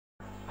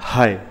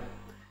Hi,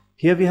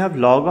 here we have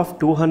log of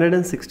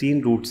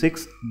 216 root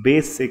 6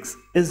 base 6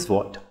 is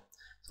what?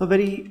 So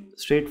very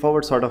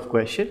straightforward sort of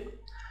question.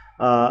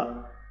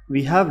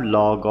 We have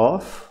log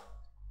of,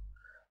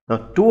 now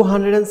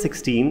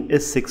 216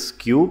 is 6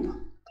 cube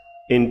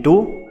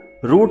into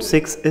root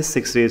 6 is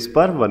 6 raised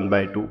per 1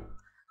 by 2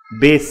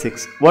 base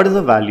 6. What is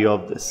the value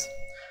of this?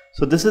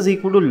 So this is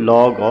equal to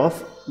log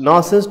of,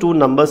 now since two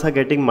numbers are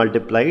getting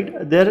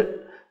multiplied, their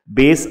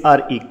base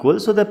are equal,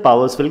 so the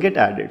powers will get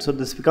added. So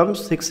this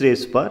becomes 6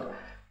 raised per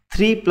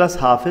 3 plus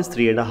half is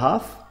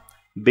 3.5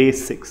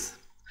 base 6.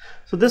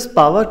 So this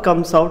power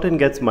comes out and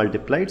gets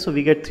multiplied. So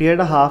we get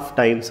 3.5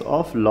 times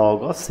of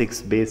log of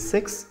 6 base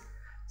 6.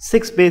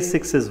 6 base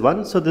 6 is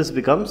 1, so this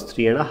becomes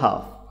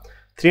 3.5.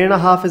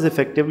 3.5 is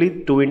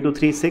effectively 2 into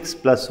 3, 6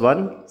 plus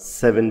 1,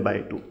 7 by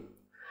 2.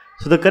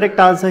 So the correct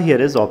answer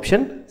here is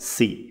option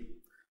C.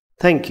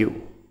 Thank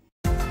you.